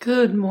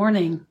Good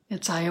morning.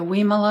 It's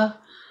Iowimala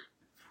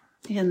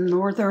in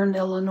northern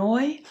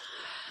Illinois,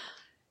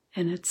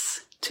 and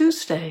it's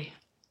Tuesday.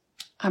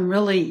 I'm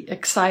really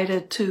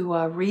excited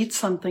to read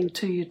something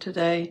to you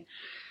today.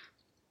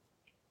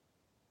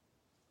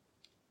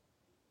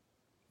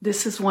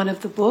 This is one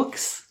of the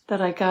books that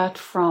I got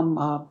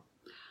from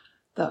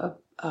the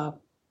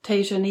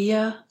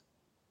Tejaniya,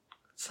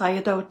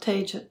 Sayadaw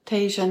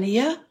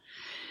Tejaniya,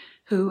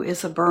 who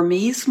is a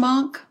Burmese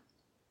monk.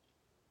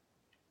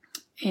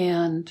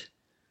 And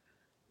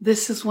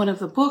this is one of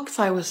the books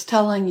I was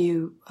telling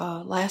you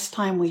last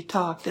time we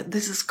talked.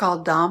 This is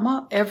called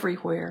Dhamma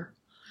Everywhere,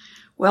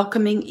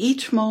 Welcoming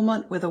Each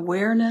Moment with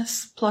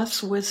Awareness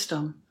plus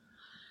Wisdom,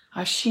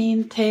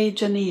 Ashin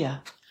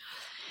Tejaniya.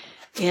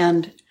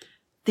 And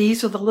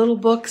these are the little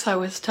books I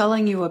was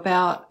telling you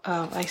about.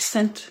 I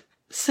sent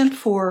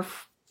for,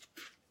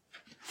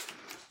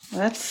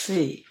 let's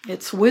see,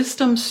 it's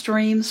Wisdom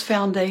Streams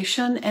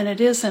Foundation, and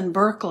it is in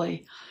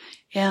Berkeley.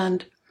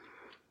 And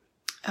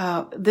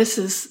this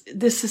is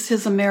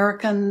his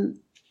American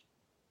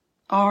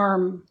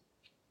arm,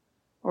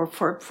 or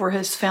for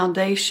his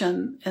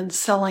foundation and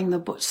selling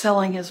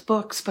his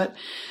books, but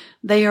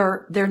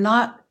they're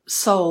not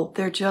sold.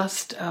 They're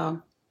just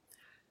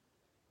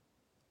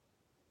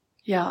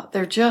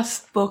they're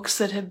just books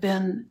that have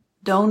been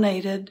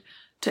donated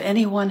to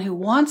anyone who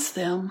wants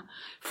them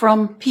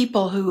from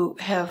people who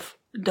have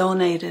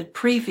donated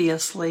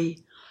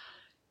previously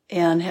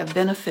and have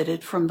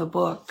benefited from the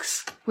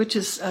books, which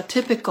is a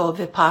typical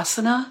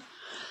Vipassana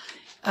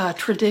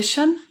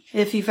tradition.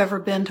 If you've ever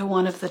been to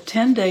one of the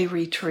 10-day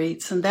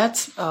retreats, and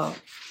that's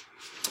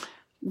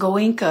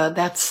Goenka,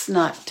 that's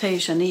not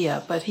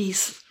Tejaniya, but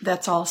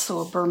that's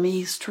also a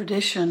Burmese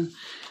tradition.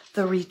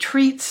 The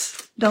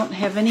retreats don't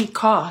have any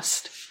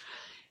cost.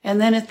 And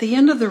then at the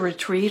end of the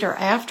retreat or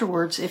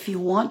afterwards, if you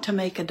want to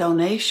make a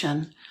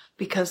donation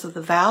because of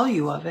the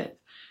value of it,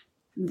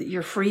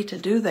 you're free to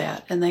do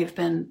that. And they've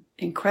been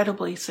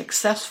incredibly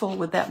successful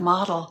with that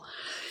model.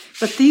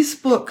 But these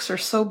books are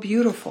so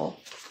beautiful.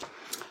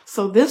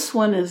 So this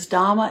one is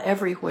Dhamma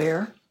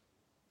Everywhere.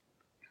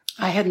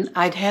 I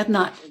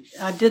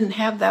didn't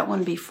have that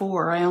one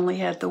before. I only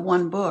had the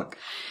one book.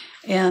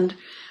 And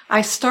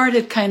I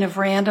started kind of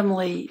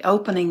randomly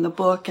opening the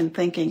book and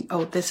thinking,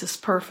 oh, this is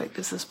perfect.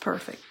 This is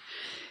perfect.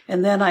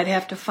 And then I'd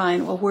have to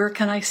find, well, where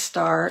can I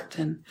start?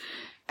 And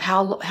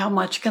how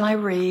much can I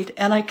read?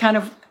 And I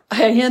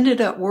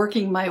ended up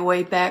working my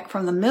way back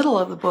from the middle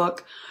of the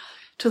book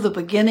to the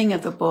beginning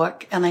of the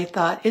book. And I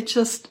thought,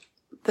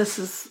 this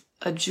is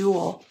a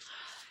jewel.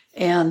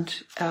 And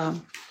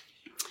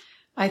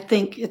I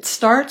think it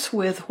starts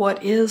with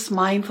what is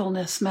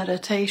mindfulness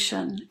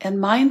meditation.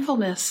 And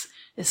mindfulness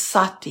is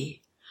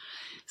sati.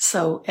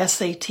 So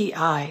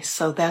S-A-T-I.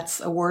 So that's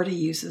a word he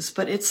uses.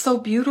 But it's so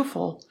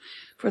beautiful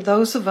for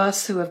those of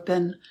us who have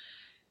been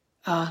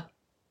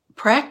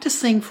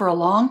practicing for a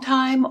long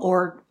time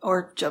or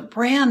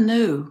brand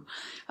new.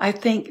 I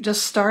think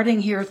just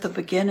starting here at the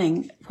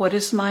beginning, what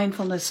is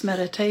mindfulness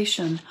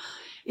meditation?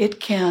 It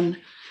can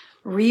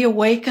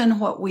reawaken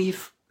what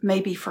we've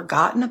maybe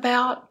forgotten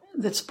about.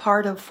 That's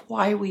part of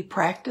why we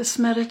practice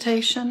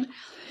meditation.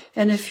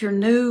 And if you're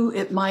new,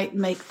 it might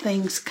make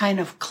things kind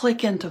of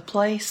click into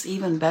place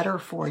even better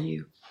for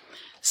you.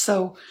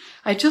 So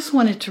I just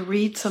wanted to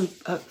read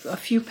a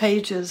few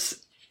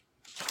pages.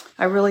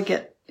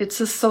 It's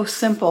just so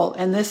simple,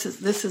 and this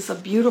is a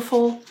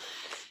beautiful.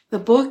 The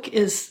book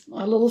is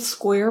a little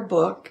square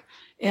book,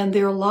 and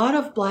there are a lot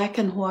of black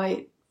and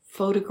white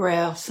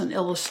photographs and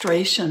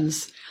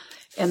illustrations,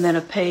 and then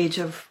a page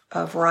of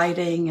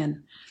writing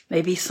and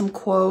maybe some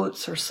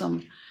quotes or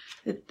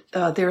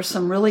there are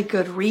some really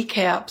good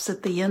recaps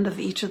at the end of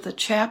each of the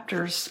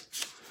chapters,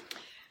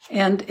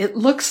 and it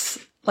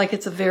looks like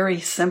it's a very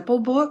simple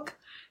book,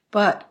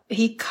 but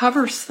he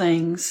covers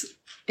things.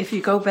 If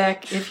you go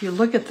back, if you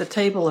look at the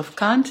table of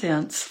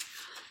contents,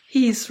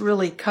 he's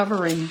really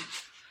covering,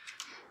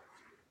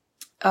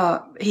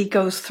 he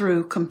goes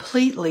through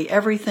completely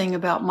everything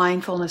about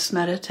mindfulness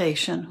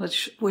meditation,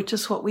 which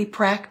is what we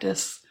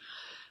practice,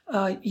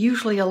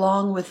 usually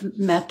along with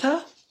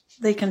metta.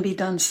 They can be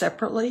done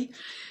separately.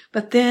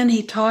 But then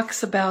he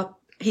talks about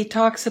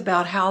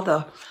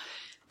how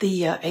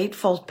the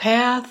Eightfold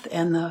Path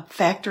and the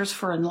factors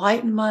for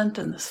enlightenment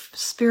and the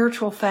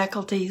spiritual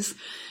faculties,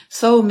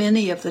 so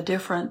many of the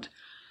different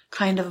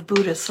kind of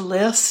Buddhist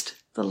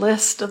the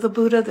list of the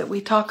Buddha that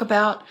we talk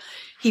about,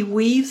 he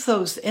weaves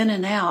those in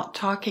and out,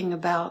 talking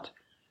about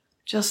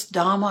just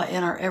Dhamma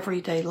in our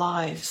everyday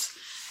lives.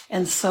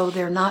 And so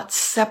they're not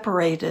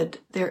separated.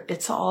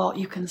 It's all,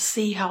 you can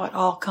see how it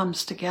all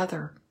comes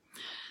together.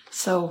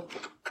 So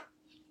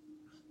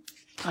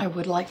I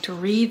would like to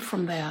read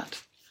from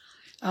that.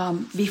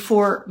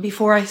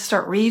 Before I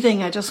start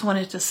reading, I just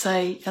wanted to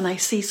say, and I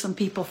see some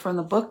people from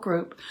the book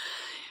group,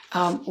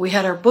 we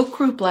had our book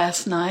group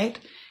last night,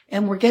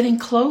 and we're getting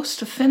close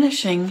to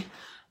finishing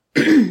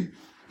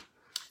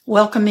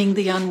Welcoming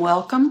the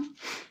Unwelcome.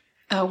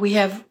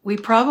 We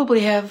probably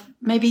have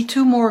maybe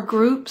 2 more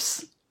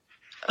groups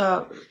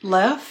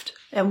left,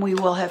 and we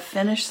will have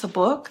finished the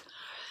book.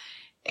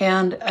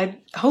 And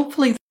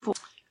hopefully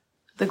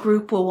the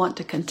group will want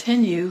to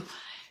continue,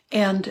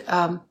 and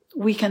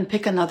we can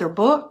pick another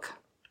book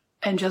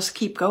and just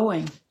keep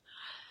going.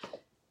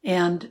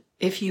 And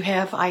if you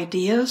have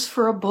ideas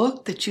for a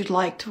book that you'd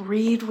like to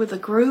read with a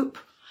group,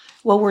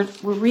 well, we're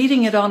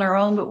reading it on our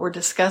own, but we're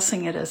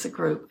discussing it as a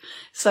group.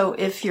 So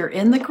if you're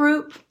in the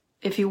group,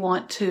 if you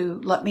want to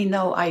let me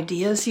know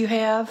ideas you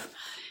have,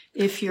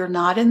 if you're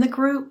not in the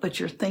group, but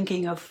you're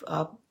thinking of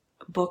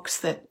books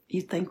that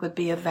you think would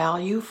be of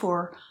value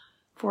for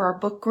our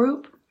book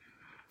group,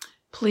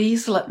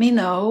 please let me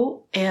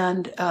know.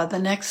 And the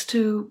next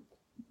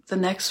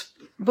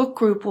book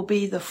group will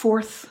be the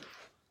fourth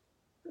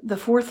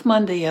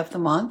Monday of the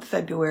month,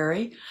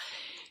 February.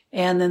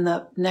 And then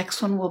the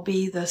next one will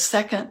be the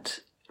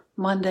second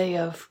Monday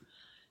of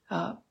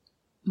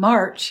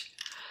March.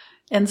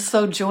 And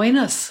so join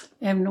us,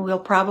 and we'll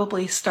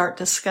probably start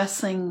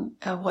discussing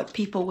what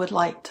people would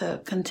like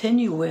to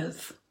continue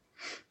with.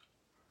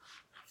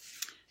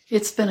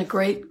 It's been a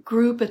great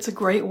group. It's a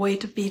great way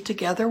to be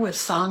together with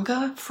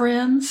Sangha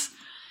friends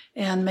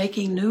and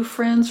making new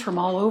friends from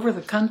all over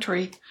the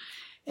country.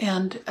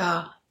 And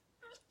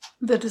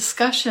the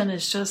discussion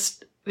is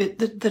just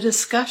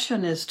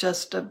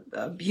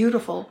a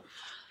beautiful.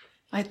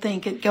 I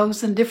think it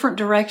goes in different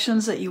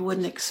directions that you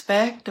wouldn't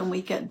expect, and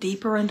we get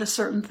deeper into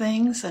certain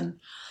things. And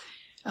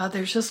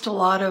there's just a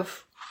lot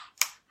of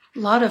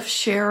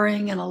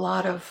sharing and a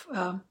lot of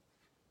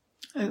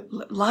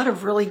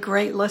really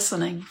great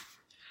listening.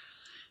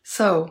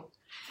 So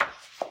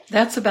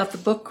that's about the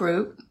book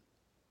group.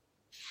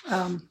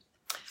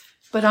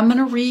 But I'm going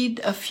to read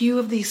a few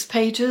of these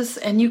pages,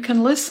 and you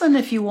can listen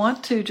if you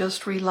want to,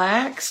 just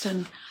relaxed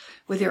and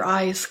with your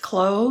eyes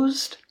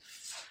closed.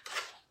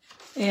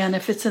 And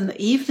if it's in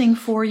the evening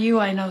for you,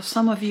 I know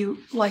some of you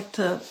like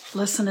to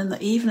listen in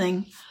the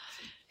evening.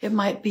 It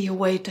might be a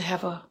way to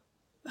have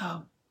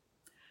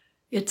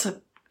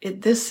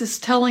this is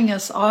telling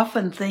us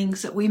often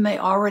things that we may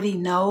already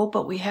know,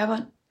 but we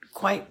haven't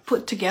quite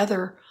put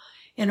together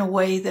in a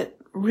way that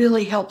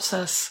really helps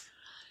us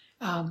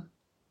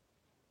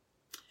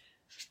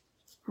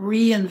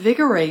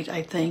reinvigorate,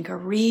 I think, or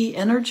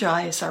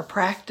re-energize our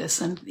practice,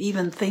 and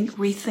even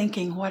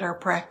rethinking what our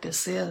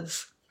practice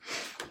is.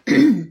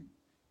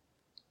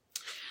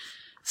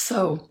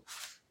 So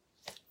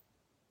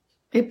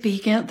it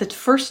began. The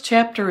first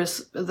chapter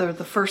is the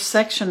first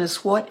section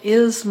is what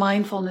is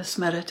mindfulness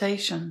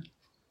meditation.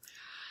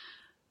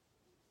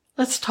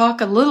 Let's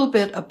talk a little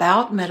bit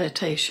about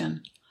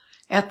meditation.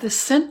 At the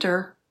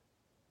center,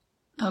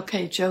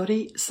 okay,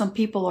 Jody, some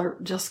people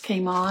just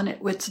came on.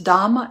 It's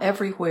Dhamma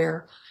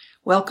everywhere,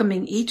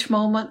 welcoming each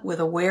moment with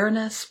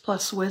awareness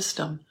plus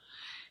wisdom.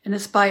 And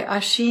it's by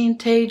Ashin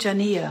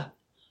Tejaniya,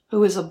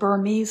 who is a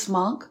Burmese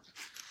monk.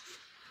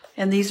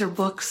 And these are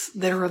books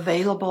that are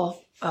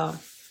available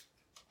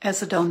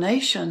as a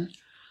donation.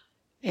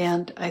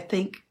 And I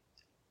think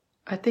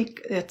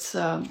it's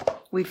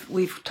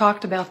we've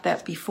talked about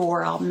that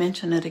before. I'll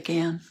mention it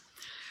again.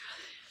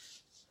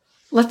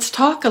 Let's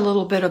talk a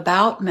little bit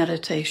about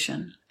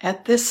meditation.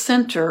 At this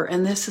center,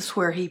 and this is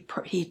where he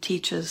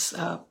teaches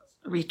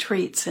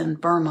retreats in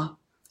Burma,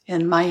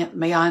 in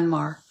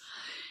Myanmar.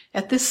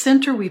 At this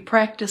center, we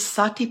practice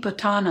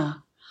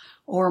Satipatthana,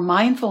 or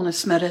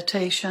mindfulness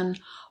meditation,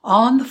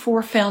 on the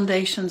four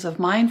foundations of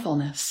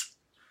mindfulness.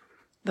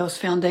 Those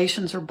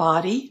foundations are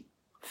body,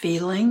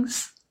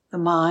 feelings, the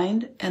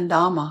mind, and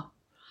Dhamma.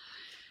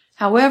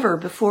 However,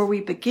 before we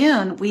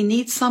begin, we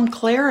need some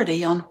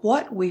clarity on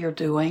what we are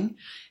doing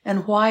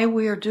and why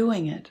we are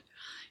doing it.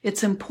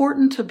 It's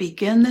important to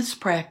begin this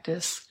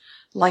practice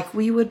like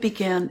we would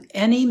begin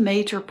any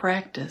major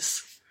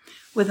practice,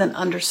 with an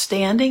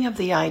understanding of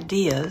the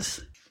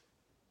ideas,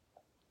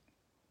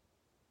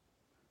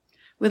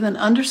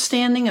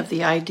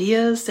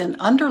 and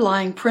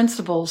underlying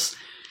principles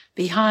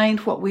behind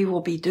what we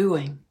will be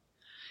doing.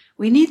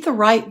 We need the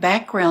right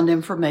background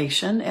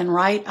information and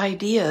right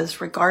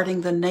ideas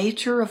regarding the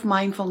nature of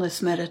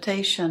mindfulness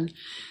meditation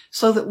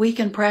so that we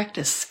can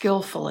practice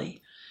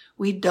skillfully.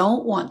 We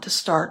don't want to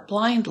start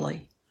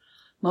blindly.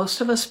 Most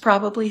of us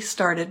probably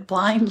started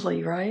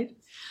blindly, right?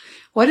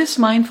 What is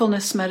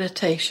mindfulness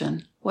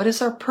meditation? What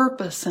is our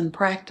purpose in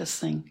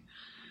practicing?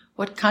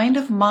 What kind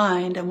of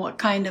mind and what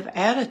kind of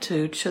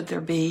attitude should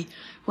there be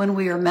when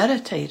we are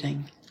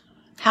meditating?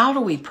 How do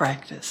we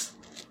practice?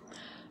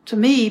 To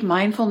me,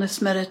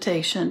 mindfulness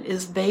meditation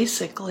is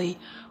basically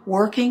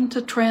working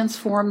to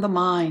transform the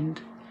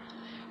mind.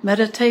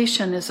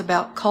 Meditation is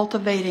about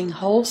cultivating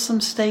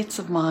wholesome states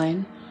of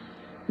mind,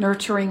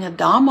 nurturing a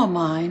Dhamma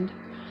mind,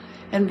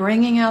 and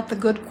bringing out the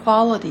good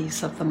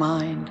qualities of the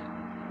mind.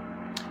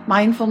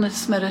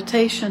 Mindfulness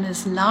meditation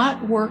is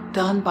not work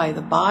done by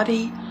the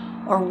body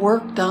or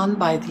work done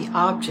by the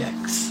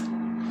objects.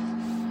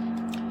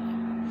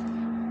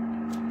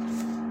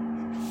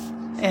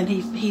 And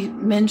he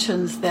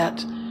mentions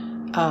that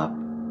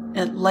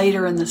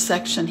later in the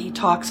section he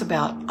talks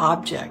about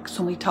objects,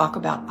 when we talk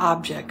about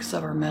objects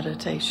of our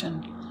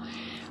meditation.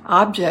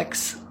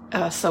 Objects,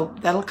 so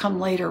that'll come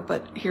later,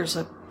 but here's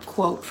a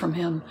quote from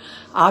him,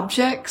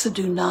 "Objects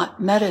do not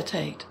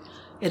meditate.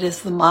 It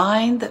is the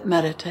mind that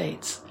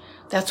meditates."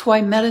 That's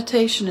why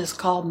meditation is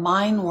called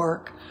mind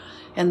work,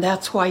 and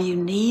that's why you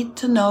need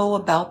to know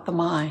about the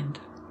mind.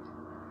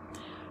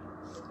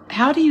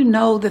 How do you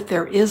know that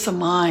there is a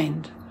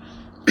mind?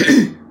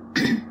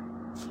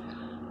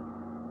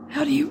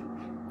 How do you,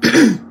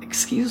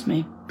 excuse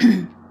me,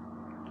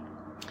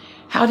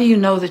 how do you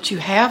know that you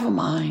have a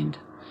mind?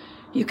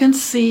 You can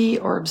see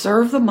or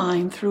observe the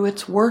mind through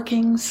its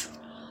workings,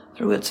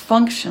 through its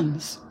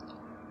functions.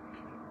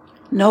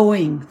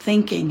 Knowing,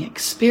 thinking,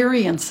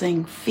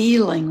 experiencing,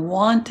 feeling,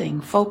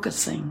 wanting,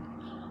 focusing,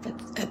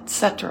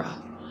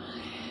 etc.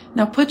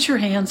 Now put your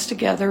hands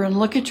together and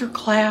look at your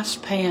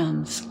clasped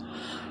hands.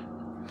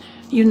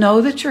 You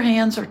know that your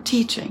hands are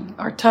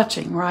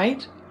touching,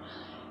 right?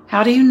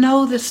 How do you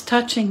know this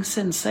touching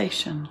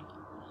sensation?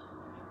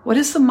 What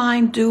is the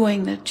mind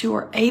doing that you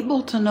are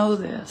able to know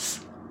this?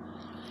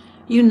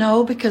 You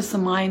know because the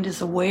mind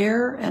is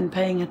aware and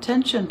paying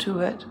attention to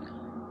it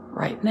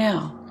right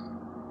now.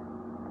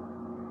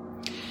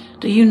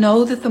 Do you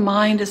know that the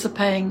mind is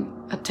paying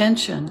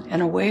attention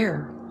and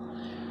aware?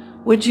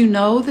 Would you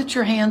know that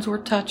your hands were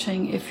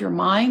touching if your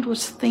mind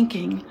was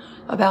thinking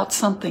about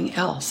something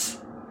else?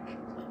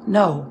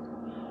 No.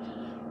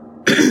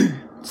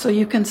 So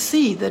you can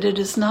see that it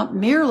is not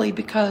merely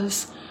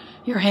because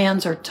your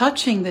hands are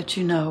touching that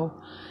you know,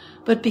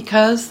 but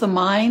because the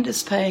mind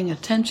is paying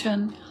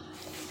attention,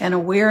 and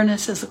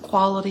awareness is a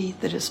quality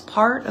that is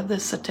part of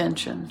this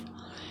attention,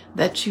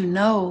 that you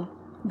know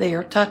they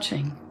are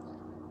touching.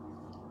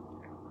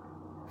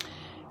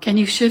 Can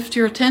you shift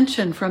your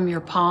attention from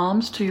your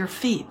palms to your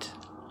feet?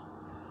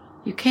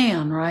 You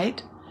can,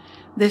 right?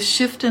 This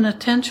shift in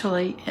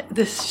attention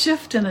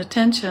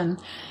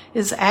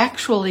is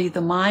actually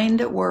the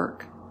mind at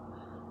work.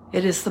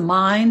 It is the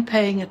mind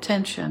paying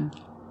attention.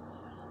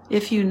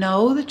 If you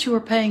know that you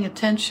are paying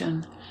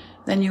attention,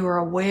 then you are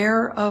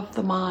aware of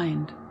the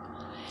mind.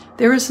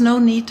 There is no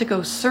need to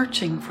go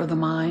searching for the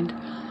mind,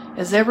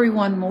 as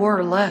everyone more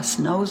or less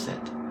knows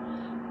it.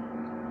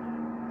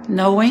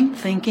 Knowing,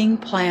 thinking,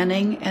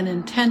 planning, and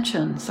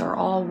intentions are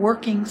all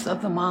workings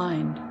of the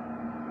mind.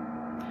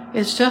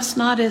 It's just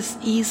not as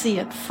easy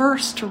at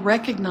first to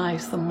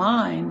recognize the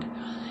mind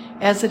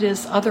as it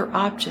is other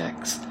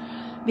objects,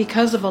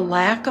 because of a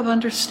lack of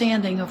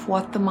understanding of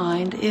what the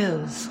mind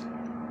is.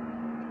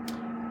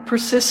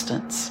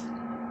 Persistence.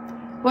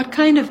 What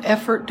kind of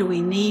effort do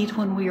we need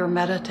when we are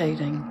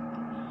meditating?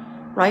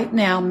 Right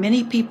now,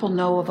 many people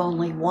know of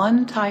only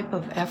one type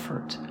of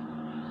effort,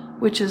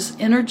 which is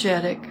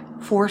energetic,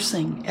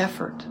 forcing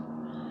effort.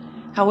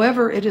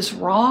 However, it is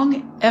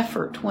wrong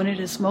effort when it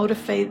is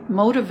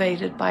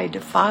motivated by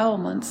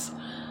defilements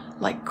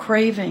like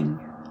craving,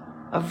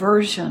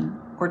 aversion,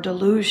 or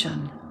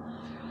delusion.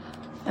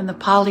 And the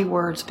Pali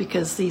words,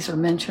 because these are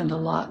mentioned a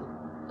lot,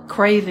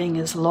 craving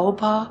is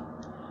lobha,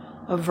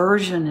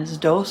 aversion is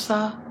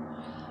dosa,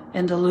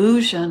 and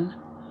delusion,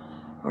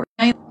 or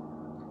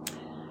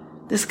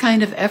this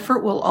kind of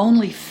effort will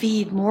only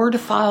feed more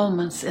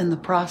defilements in the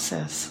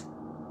process.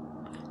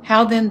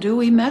 How then do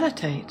we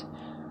meditate?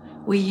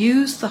 We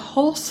use the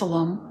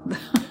wholesome,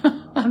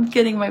 I'm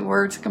getting my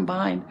words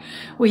combined.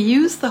 We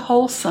use the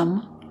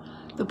wholesome,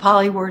 the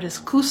Pali word is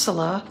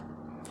kusala.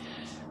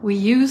 We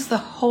use the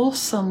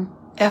wholesome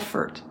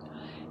effort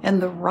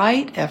and the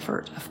right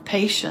effort of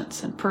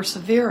patience and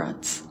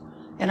perseverance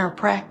in our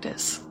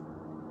practice.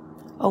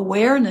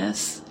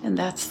 Awareness, and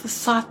that's the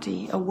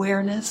sati,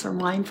 awareness or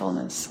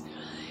mindfulness,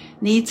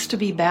 needs to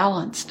be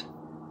balanced.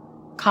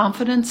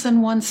 Confidence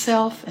in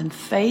oneself and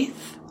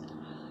faith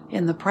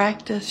in the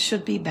practice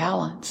should be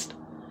balanced.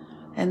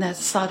 And that's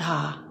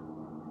saddha.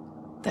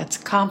 That's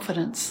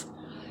confidence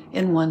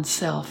in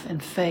oneself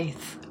and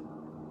faith.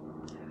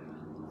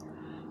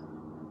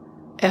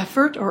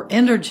 Effort or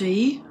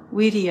energy,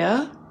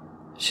 vidya,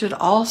 should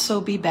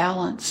also be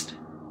balanced.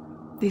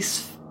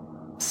 These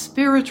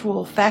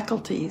spiritual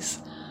faculties,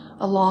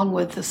 along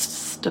with the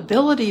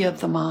stability of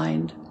the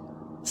mind,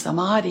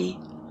 samadhi,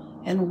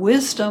 and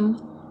wisdom,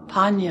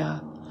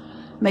 panya,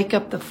 make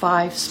up the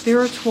 5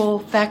 spiritual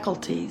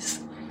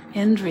faculties,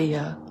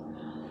 indriya,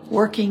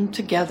 working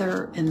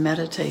together in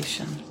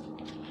meditation.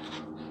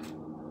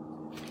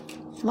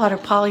 A lot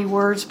of Pali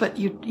words, but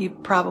you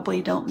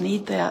probably don't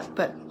need that,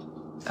 but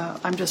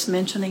I'm just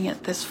mentioning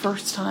it this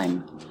first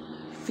time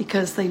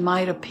because they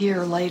might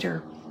appear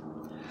later.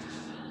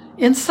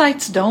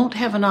 Insights don't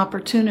have an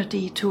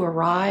opportunity to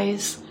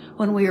arise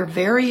when we are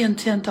very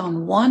intent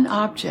on one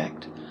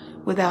object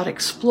without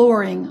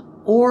exploring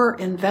or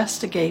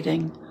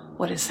investigating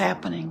what is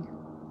happening.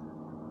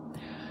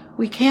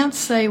 We can't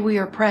say we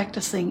are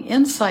practicing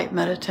insight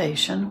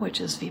meditation,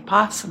 which is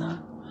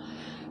vipassana,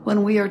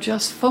 when we are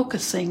just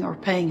focusing or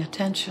paying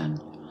attention,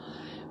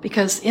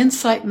 because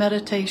insight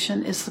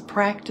meditation is the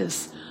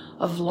practice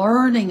of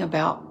learning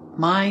about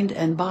mind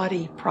and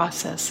body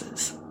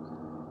processes.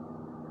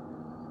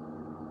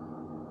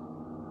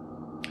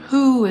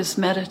 Who is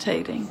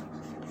meditating?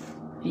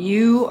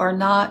 You are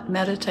not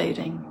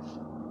meditating.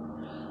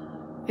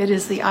 It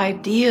is the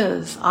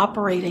ideas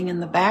operating in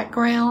the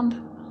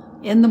background,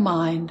 in the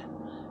mind,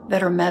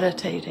 that are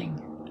meditating.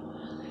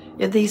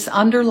 If these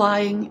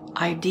underlying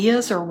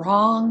ideas are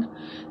wrong,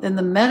 then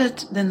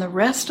the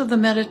rest of the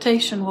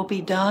meditation will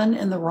be done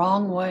in the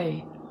wrong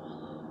way.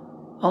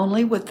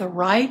 Only with the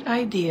right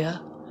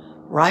idea,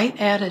 right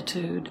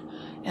attitude,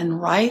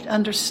 and right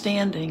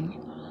understanding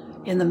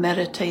in the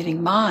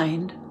meditating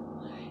mind,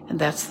 and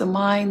that's the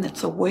mind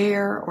that's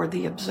aware or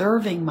the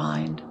observing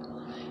mind,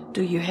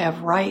 do you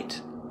have right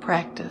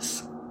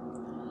practice.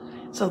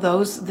 So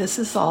this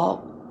is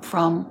all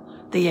from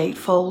the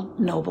Eightfold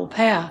Noble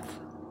Path.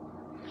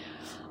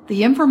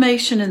 The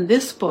information in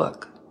this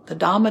book, the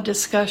Dhamma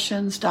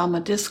discussions,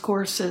 Dhamma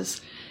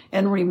discourses,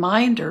 and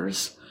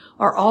reminders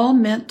are all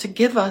meant to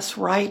give us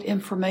right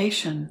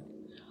information.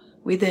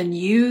 We then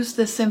use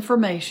this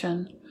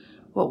information,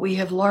 what we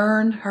have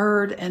learned,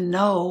 heard, and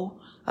know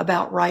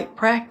about right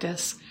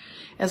practice,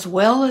 as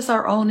well as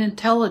our own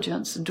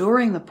intelligence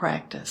during the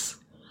practice.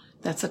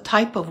 That's a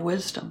type of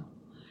wisdom,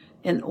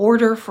 in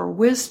order for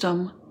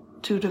wisdom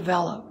to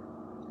develop.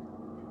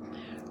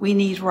 We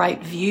need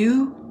right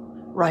view,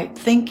 right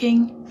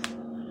thinking.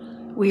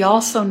 We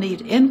also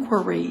need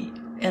inquiry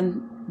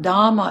and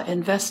Dhamma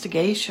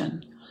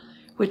investigation,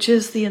 which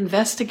is the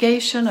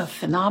investigation of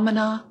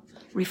phenomena,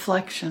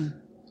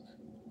 reflection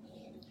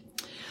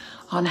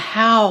on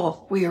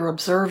how we are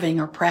observing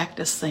or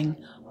practicing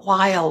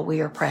while we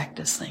are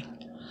practicing.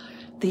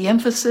 The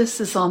emphasis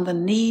is on the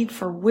need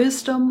for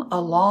wisdom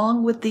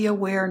along with the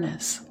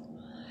awareness.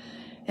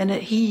 And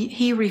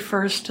he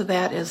refers to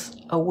that as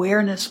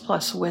awareness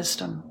plus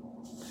wisdom.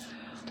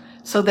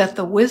 So that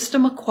the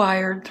wisdom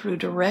acquired through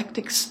direct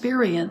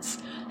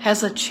experience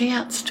has a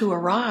chance to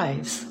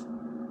arise.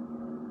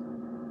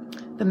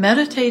 The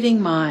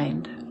meditating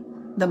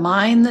mind, the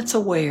mind that's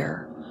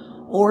aware,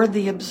 or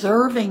the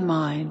observing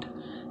mind,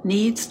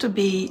 needs to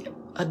be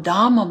a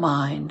Dhamma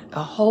mind,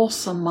 a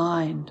wholesome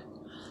mind.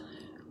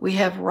 We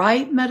have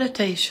right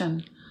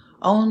meditation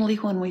only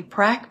when we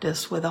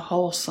practice with a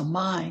wholesome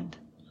mind.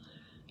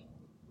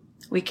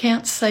 We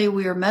can't say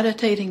we are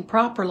meditating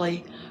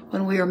properly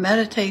when we are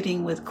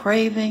meditating with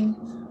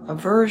craving,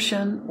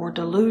 aversion, or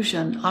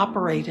delusion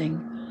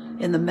operating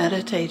in the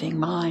meditating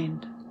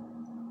mind.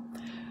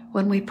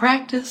 When we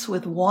practice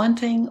with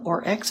wanting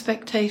or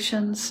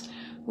expectations,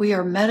 we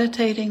are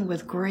meditating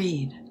with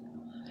greed.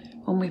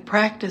 When we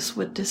practice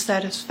with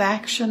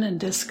dissatisfaction and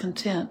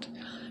discontent,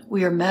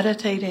 we are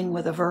meditating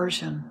with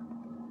aversion.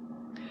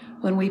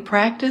 When we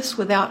practice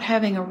without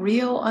having a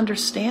real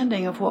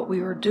understanding of what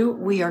we are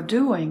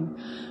doing,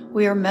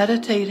 we are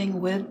meditating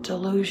with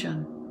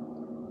delusion.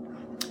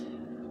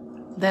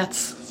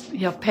 That's,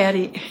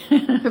 Patty,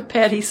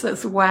 Patty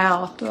says,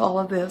 wow, to all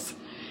of this.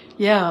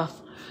 Yeah,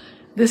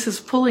 this is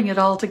pulling it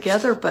all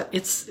together, but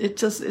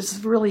it's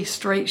really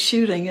straight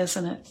shooting,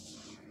 isn't it?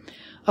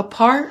 A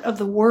part of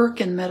the work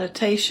in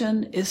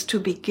meditation is to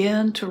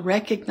begin to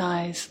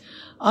recognize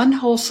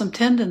unwholesome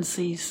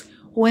tendencies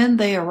when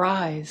they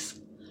arise.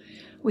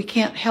 We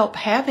can't help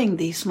having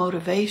these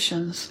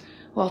motivations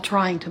while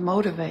trying to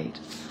motivate.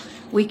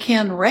 We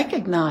can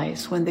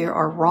recognize when there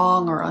are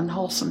wrong or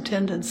unwholesome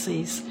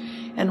tendencies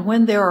and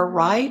when there are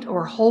right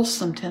or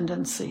wholesome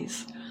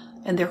tendencies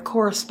and their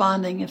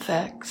corresponding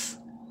effects.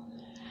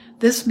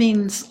 This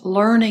means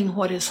learning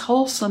what is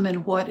wholesome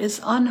and what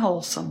is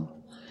unwholesome.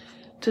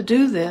 To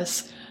do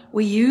this,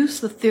 we use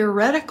the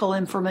theoretical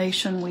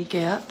information we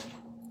get,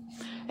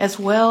 as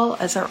well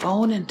as our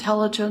own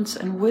intelligence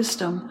and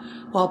wisdom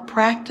while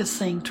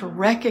practicing to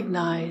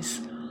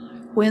recognize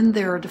when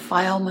there are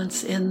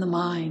defilements in the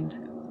mind.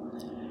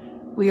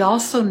 We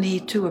also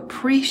need to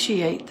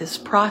appreciate this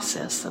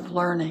process of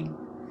learning.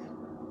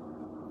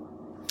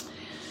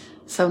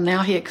 So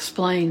now he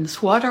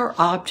explains, what are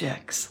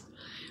objects?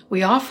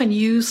 We often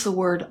use the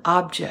word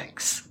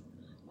objects.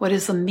 What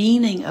is the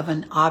meaning of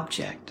an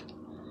object?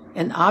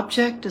 An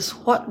object is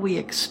what we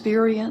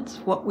experience,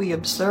 what we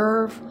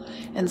observe,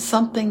 and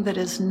something that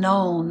is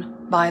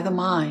known by the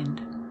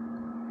mind.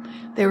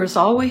 There is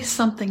always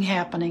something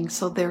happening,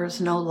 so there is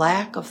no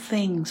lack of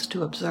things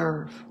to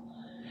observe.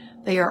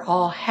 They are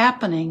all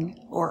happening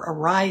or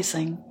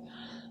arising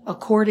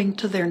according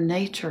to their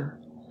nature.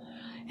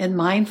 In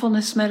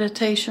mindfulness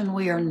meditation,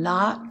 we are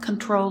not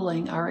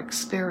controlling our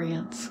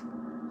experience.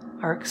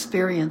 Our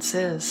experience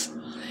is.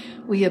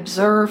 We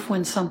observe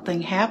when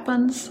something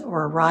happens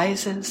or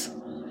arises.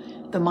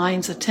 The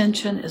mind's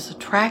attention is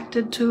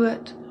attracted to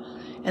it,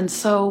 and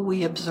so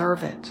we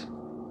observe it.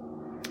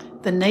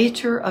 The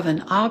nature of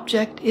an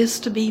object is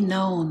to be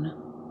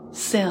known,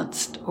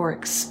 sensed, or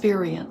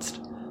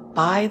experienced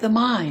by the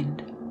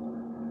mind.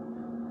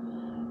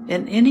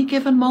 In any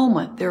given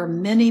moment, there are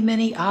many,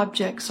 many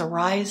objects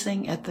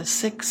arising at the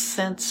 6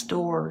 sense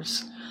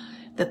doors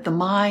that the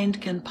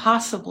mind can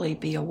possibly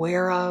be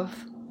aware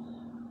of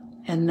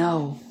and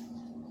know.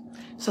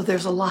 So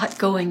there's a lot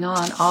going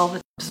on all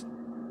the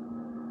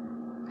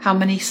time. How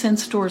many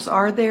sense doors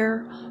are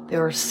there?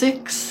 There are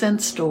 6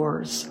 sense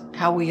doors.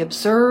 How we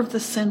observe the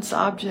sense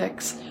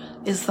objects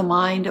is the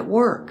mind at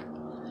work.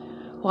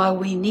 While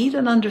we need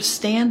an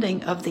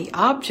understanding of the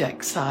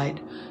object side,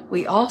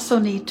 we also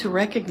need to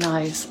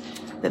recognize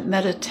that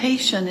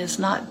meditation is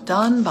not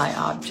done by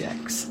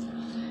objects.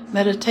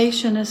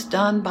 Meditation is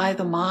done by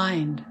the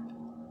mind.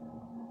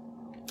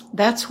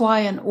 That's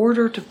why in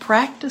order to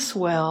practice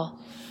well,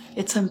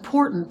 it's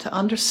important to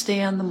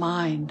understand the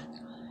mind,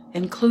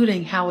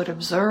 including how it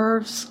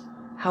observes,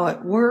 how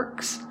it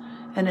works,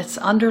 and its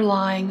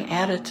underlying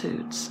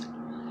attitudes.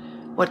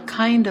 What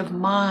kind of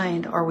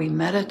mind are we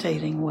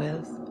meditating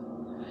with?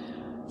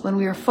 When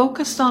we are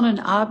focused on an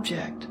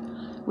object,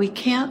 we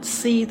can't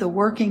see the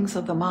workings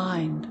of the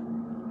mind.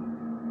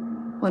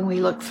 When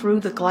we look through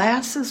the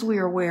glasses we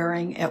are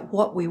wearing at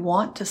what we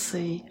want to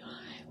see,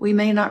 we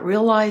may not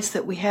realize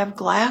that we have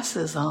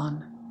glasses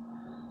on.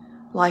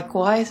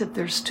 Likewise, if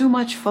there's too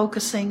much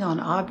focusing on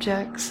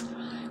objects,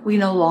 we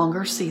no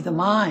longer see the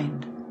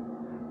mind,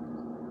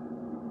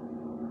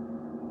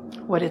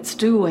 what it's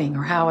doing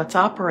or how it's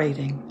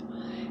operating.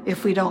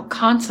 If we don't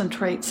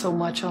concentrate so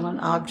much on an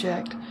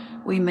object,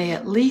 we may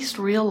at least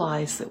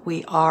realize that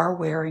we are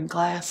wearing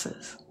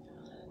glasses.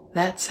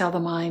 That's how the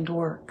mind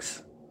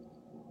works.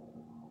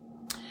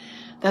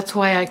 That's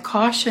why I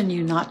caution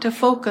you not to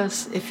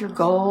focus if your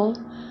goal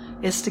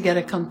is to get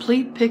a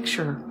complete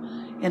picture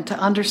and to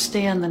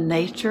understand the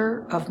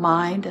nature of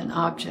mind and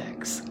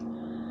objects.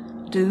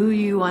 Do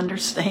you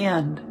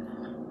understand?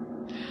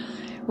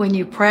 When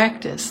you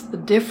practice, the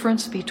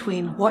difference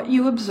between what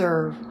you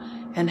observe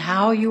and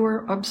how you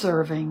are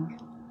observing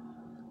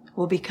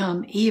will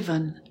become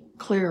even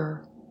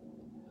clearer.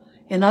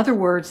 In other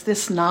words,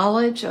 this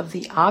knowledge of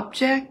the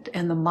object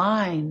and the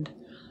mind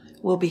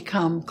will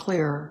become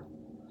clearer.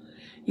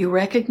 You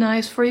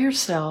recognize for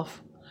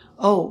yourself,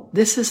 oh,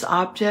 this is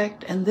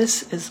object and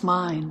this is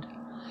mind,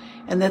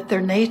 and that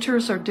their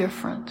natures are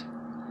different.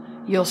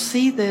 You'll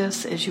see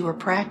this as you are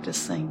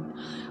practicing.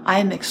 I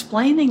am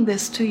explaining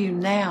this to you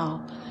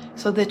now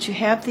so that you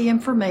have the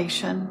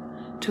information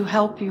to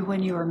help you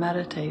when you are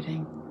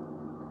meditating.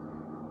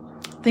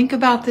 Think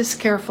about this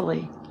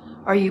carefully.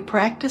 Are you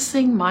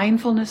practicing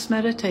mindfulness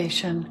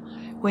meditation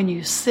when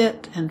you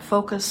sit and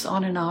focus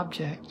on an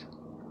object?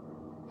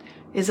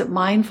 Is it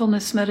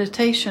mindfulness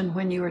meditation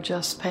when you are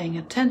just paying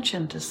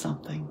attention to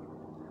something?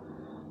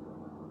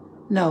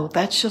 No,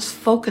 that's just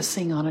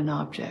focusing on an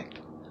object.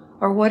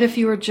 Or what if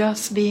you are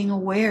just being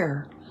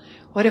aware?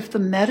 What if the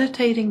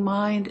meditating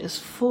mind is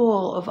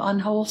full of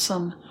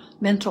unwholesome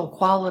mental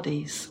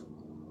qualities?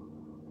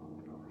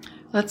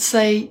 Let's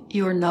say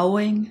you are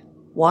knowing,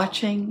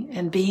 watching,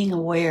 and being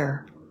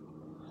aware.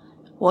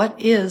 What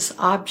is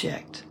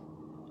object?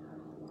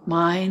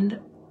 Mind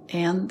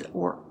and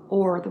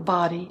or the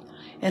body.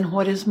 And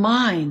what is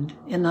mind?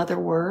 In other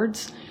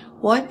words,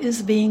 what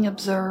is being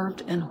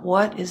observed and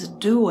what is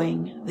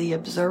doing the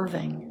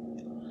observing?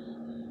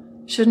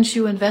 Shouldn't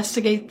you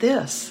investigate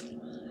this?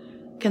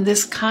 Can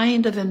this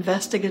kind of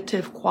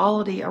investigative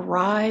quality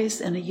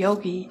arise in a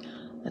yogi,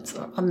 that's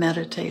a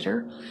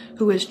meditator,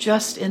 who is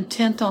just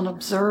intent on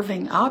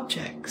observing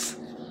objects?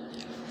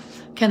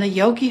 Can a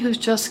yogi who's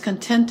just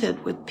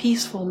contented with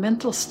peaceful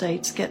mental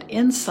states get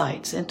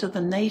insights into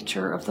the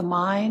nature of the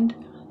mind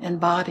and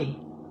body?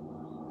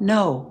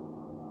 No.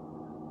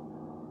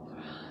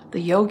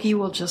 The yogi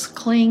will just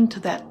cling to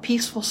that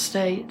peaceful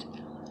state,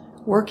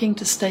 working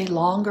to stay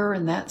longer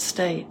in that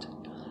state.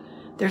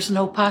 There's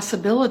no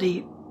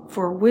possibility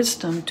for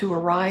wisdom to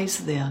arise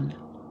then.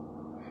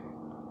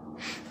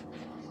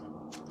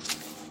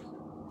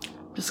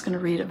 I'm just going to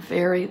read a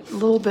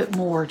little bit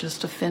more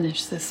just to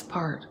finish this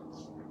part.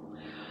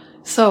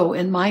 So,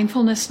 in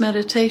mindfulness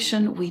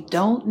meditation, we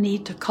don't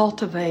need to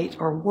cultivate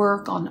or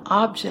work on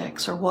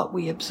objects or what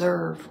we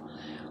observe.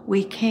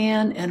 We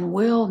can and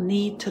will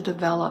need to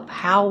develop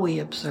how we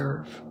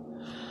observe.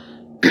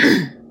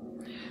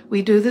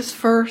 We do this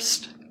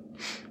first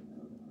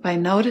by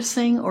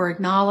noticing or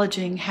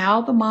acknowledging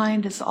how the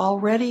mind is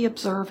already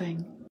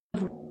observing.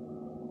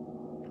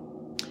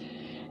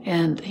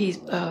 And he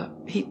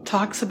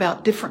talks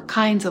about different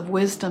kinds of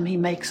wisdom. He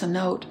makes a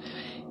note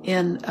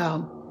in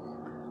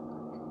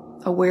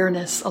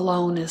Awareness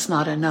Alone is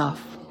Not Enough,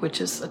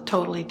 which is a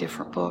totally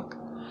different book.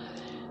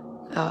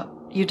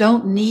 You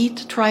don't need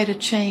to try to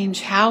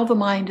change how the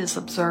mind is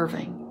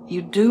observing.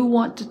 You do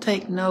want to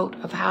take note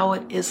of how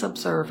it is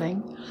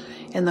observing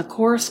and the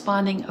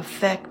corresponding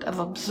effect of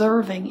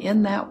observing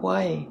in that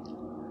way.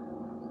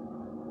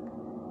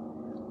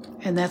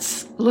 And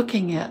that's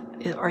looking at,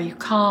 are you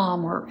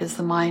calm or is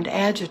the mind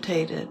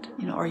agitated?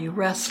 Are you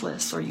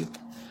restless?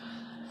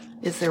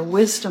 Is there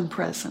wisdom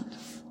present?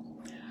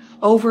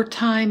 Over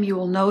time, you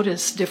will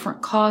notice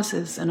different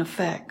causes and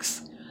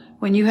effects.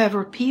 When you have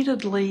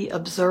repeatedly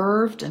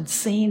observed and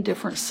seen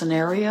different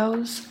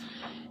scenarios,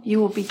 you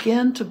will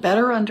begin to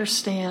better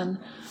understand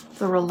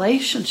the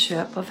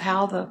relationship of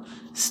how the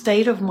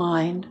state of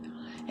mind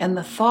and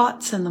the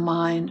thoughts in the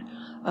mind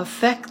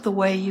affect the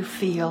way you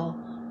feel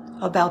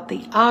about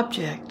the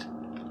object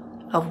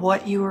of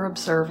what you are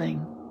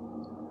observing.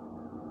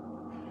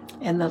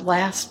 And the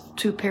last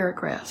two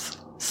paragraphs.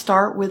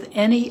 Start with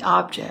any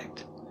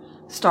object.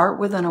 Start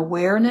with an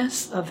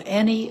awareness of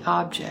any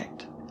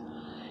object.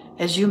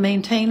 As you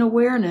maintain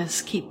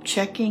awareness, keep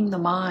checking the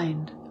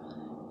mind.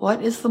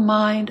 What is the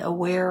mind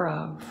aware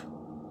of?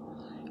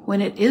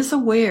 When it is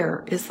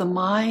aware, is the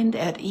mind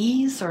at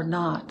ease or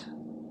not?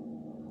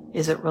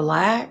 Is it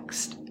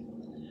relaxed?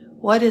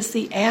 What is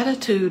the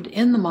attitude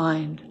in the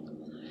mind?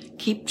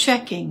 Keep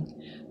checking.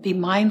 Be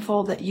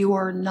mindful that you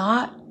are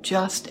not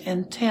just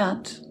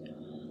intent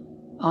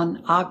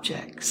on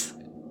objects.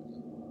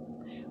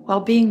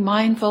 While being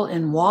mindful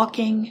in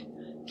walking,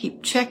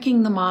 keep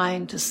checking the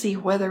mind to see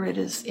whether it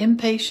is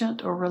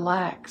impatient or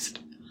relaxed.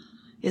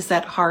 Is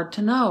that hard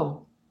to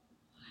know?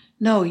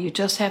 No, you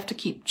just have to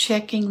keep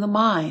checking the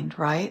mind,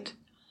 right?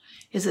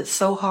 Is it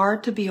so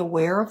hard to be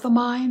aware of the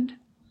mind?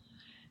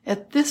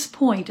 At this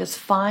point, it's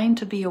fine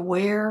to be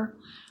aware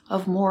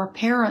of more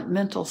apparent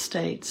mental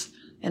states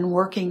and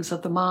workings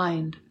of the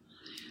mind.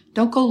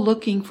 Don't go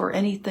looking for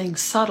anything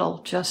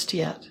subtle just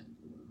yet.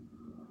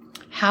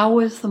 How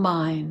is the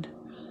mind?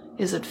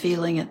 Is it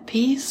feeling at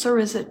peace or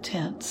is it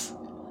tense?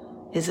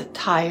 Is it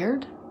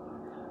tired?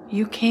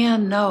 You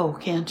can know,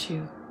 can't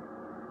you?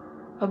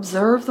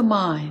 Observe the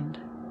mind.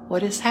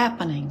 What is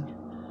happening?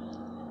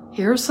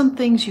 Here are some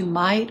things you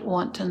might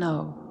want to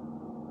know.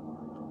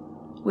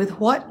 With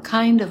what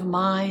kind of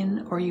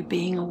mind are you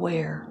being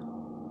aware?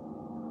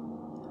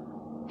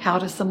 How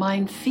does the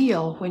mind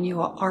feel when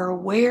you are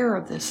aware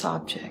of this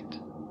object?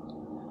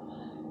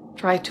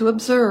 Try to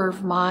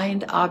observe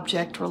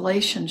mind-object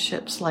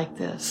relationships like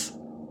this.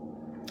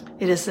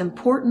 It is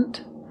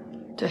important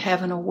to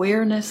have an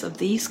awareness of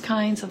these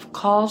kinds of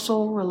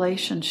causal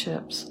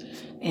relationships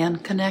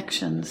and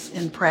connections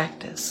in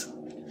practice.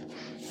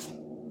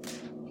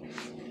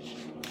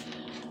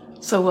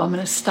 So I'm going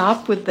to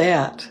stop with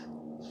that.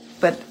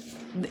 But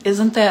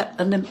isn't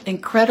that an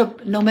incredible,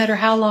 no matter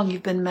how long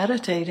you've been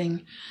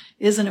meditating,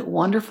 isn't it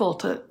wonderful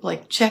to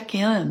check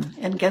in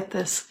and get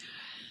this,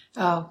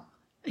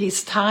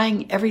 he's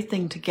tying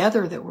everything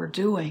together that we're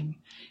doing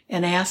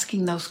and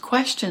asking those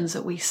questions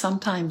that we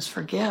sometimes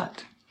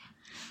forget.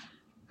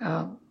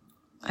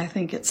 I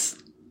think it's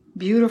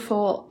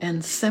beautiful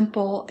and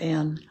simple,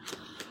 and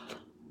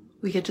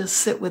we could just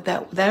sit with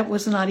that. That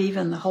was not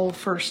even the whole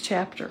first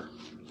chapter.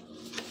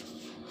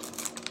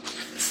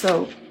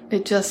 So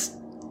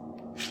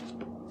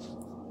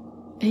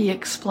he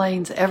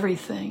explains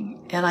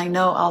everything. And I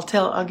know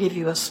I'll give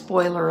you a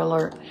spoiler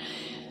alert.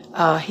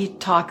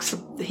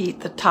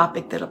 The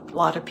topic that a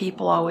lot of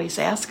people always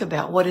ask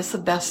about, what is the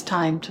best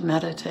time to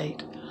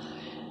meditate?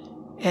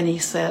 And he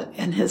said,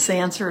 and his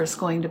answer is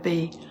going to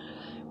be,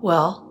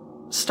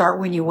 well, start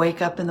when you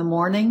wake up in the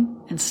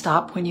morning and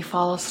stop when you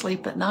fall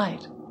asleep at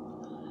night.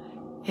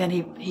 And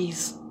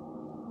he's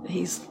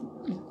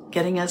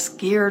getting us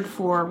geared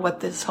for what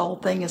this whole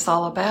thing is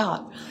all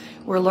about.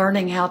 We're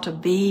learning how to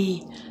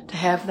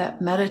have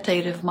that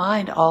meditative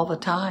mind all the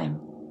time,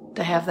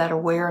 to have that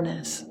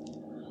awareness,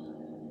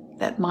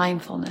 that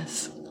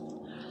mindfulness.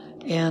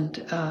 And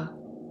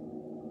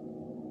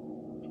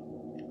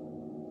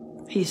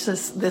he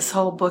says this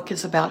whole book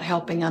is about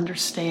helping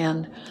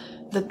understand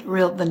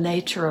the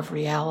nature of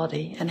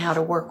reality and how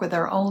to work with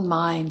our own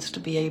minds to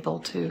be able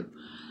to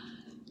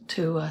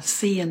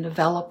see and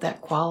develop that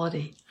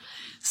quality.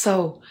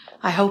 So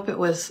I hope it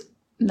was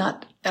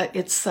not,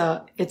 it's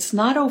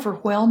not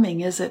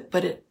overwhelming, is it?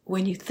 But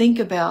when you think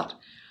about,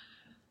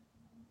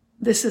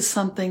 this is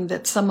something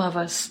that some of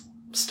us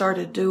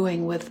started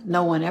doing with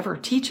no one ever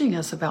teaching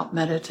us about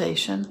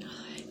meditation,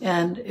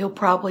 and you'll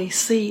probably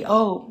see,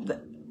 oh,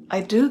 I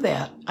do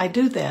that.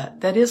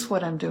 That is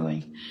what I'm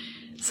doing.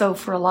 So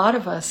for a lot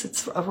of us,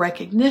 it's a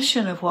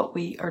recognition of what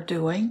we are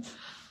doing,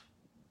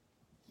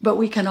 but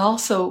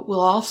we'll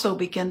also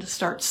begin to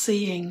start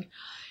seeing,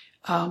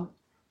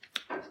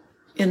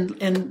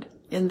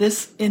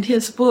 in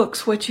his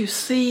books, what you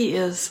see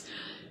is,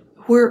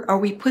 where are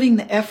we putting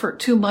the effort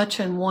too much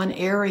in one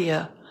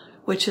area,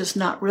 which is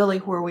not really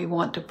where we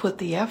want to put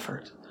the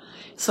effort.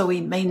 So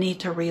we may need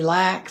to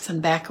relax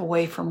and back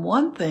away from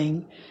one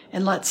thing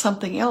and let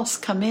something else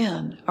come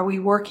in. Are we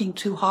working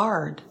too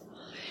hard?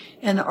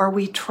 And are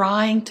we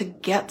trying to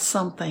get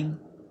something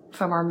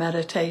from our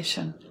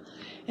meditation?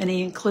 And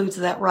he includes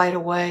that right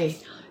away.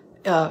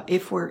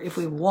 If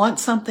we want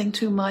something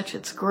too much,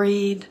 it's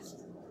greed.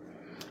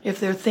 If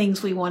there are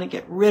things we want to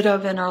get rid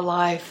of in our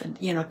life and,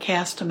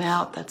 cast them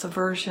out, that's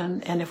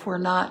aversion. And if we're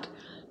not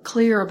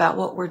clear about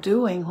what we're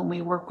doing when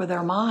we work with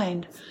our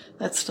mind,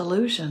 that's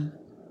delusion.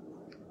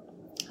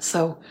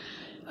 So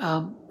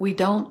we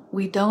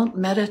don't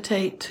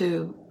meditate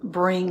to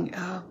bring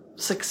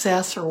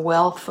success or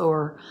wealth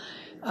or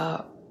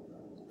have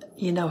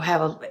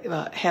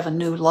a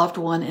new loved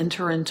one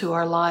enter into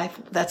our life.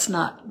 That's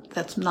not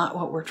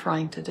what we're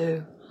trying to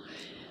do.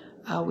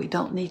 We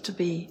don't need to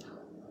be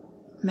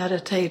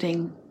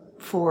meditating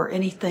for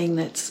anything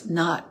that's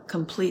not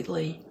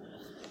completely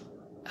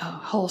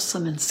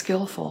wholesome and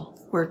skillful.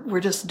 We're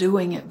just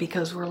doing it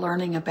because we're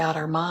learning about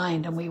our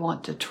mind, and we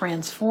want to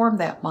transform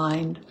that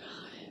mind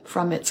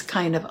from its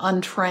kind of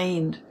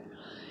untrained,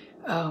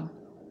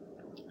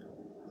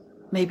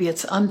 maybe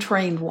it's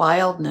untrained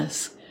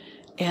wildness,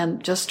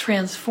 and just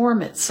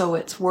transform it so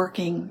it's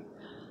working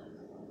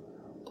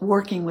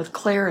working with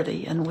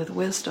clarity and with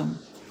wisdom.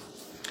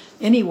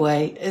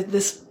 Anyway,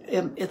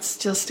 it's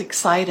just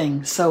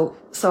exciting. So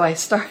I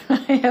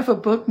have a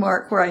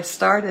bookmark where I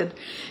started,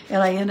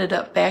 and I ended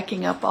up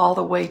backing up all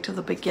the way to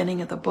the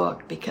beginning of the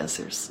book because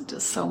there's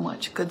just so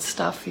much good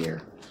stuff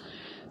here.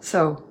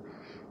 So,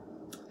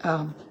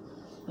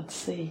 let's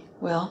see.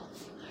 Well,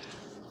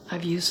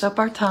 I've used up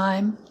our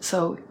time,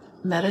 so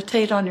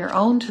meditate on your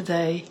own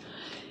today,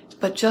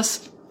 but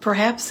just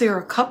perhaps there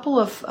are a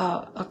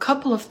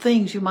couple of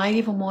things you might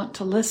even want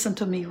to listen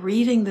to me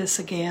reading this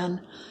again,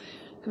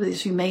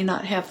 because you may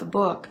not have the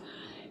book,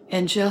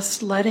 and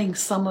just letting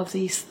some of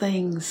these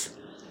things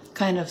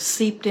kind of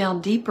seep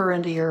down deeper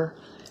into your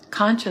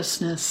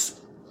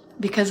consciousness,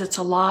 because it's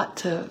a lot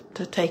to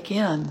take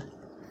in.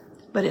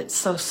 But it's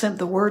so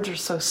simple. The words are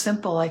so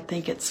simple. I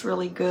think it's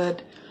really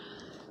good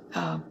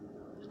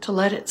to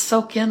let it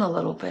soak in a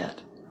little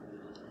bit.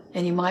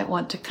 And you might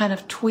want to kind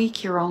of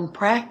tweak your own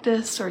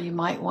practice, or you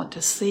might want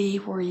to see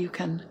where you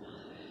can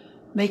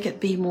make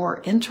it be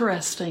more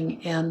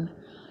interesting and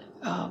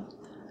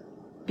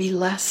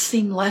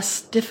seem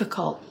less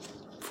difficult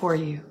for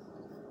you.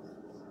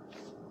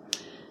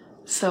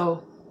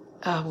 So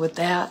with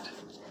that,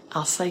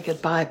 I'll say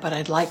goodbye. But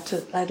I'd like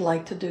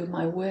to do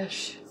my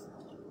wish.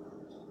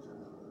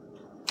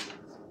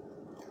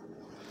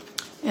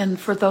 And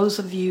for those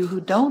of you who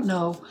don't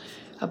know,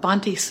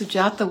 Bhante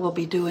Sujata will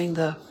be doing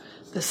the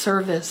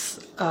service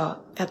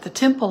at the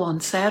temple on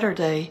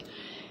Saturday,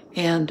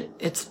 and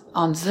it's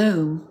on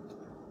Zoom.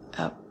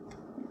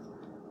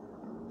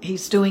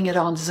 He's doing it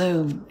on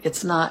Zoom.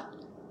 It's not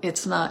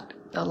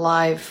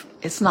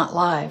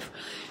live,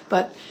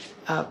 but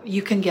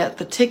you can get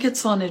the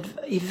tickets on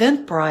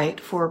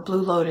Eventbrite for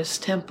Blue Lotus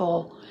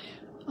Temple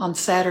on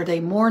Saturday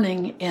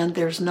morning, and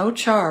there's no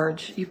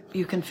charge.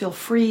 You can feel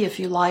free if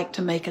you like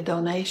to make a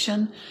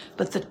donation,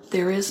 but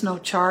there is no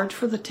charge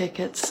for the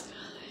tickets,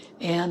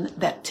 and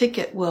that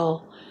ticket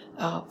will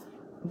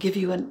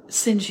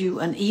send you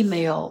an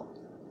email,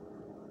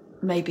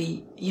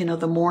 maybe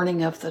the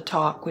morning of the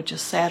talk, which is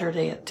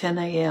Saturday at 10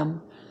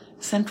 a.m.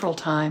 Central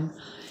Time,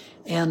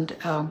 and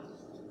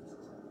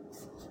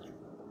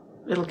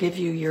it'll give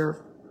you your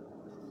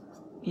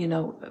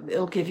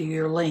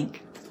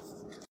link.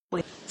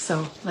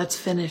 So let's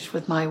finish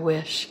with my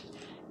wish.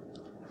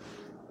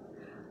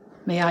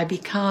 May I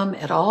become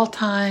at all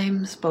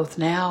times, both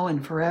now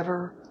and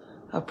forever,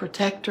 a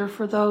protector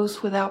for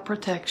those without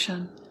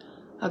protection,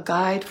 a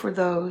guide for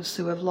those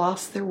who have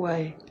lost their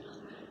way,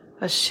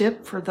 a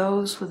ship for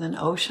those with an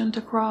ocean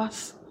to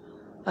cross,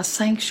 a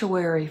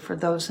sanctuary for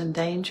those in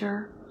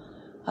danger,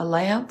 a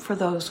lamp for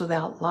those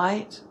without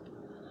light,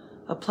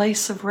 a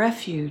place of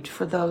refuge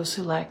for those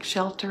who lack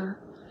shelter,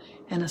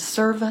 and a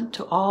servant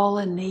to all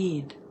in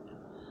need.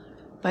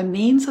 By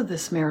means of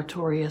this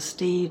meritorious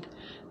deed,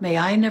 may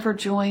I never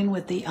join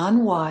with the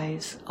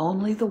unwise,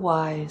 only the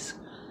wise,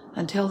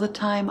 until the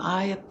time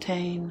I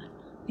obtain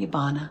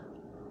Nibbana.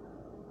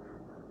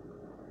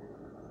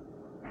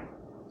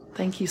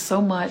 Thank you so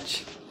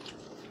much.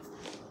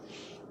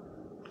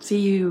 See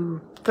you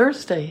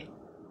Thursday.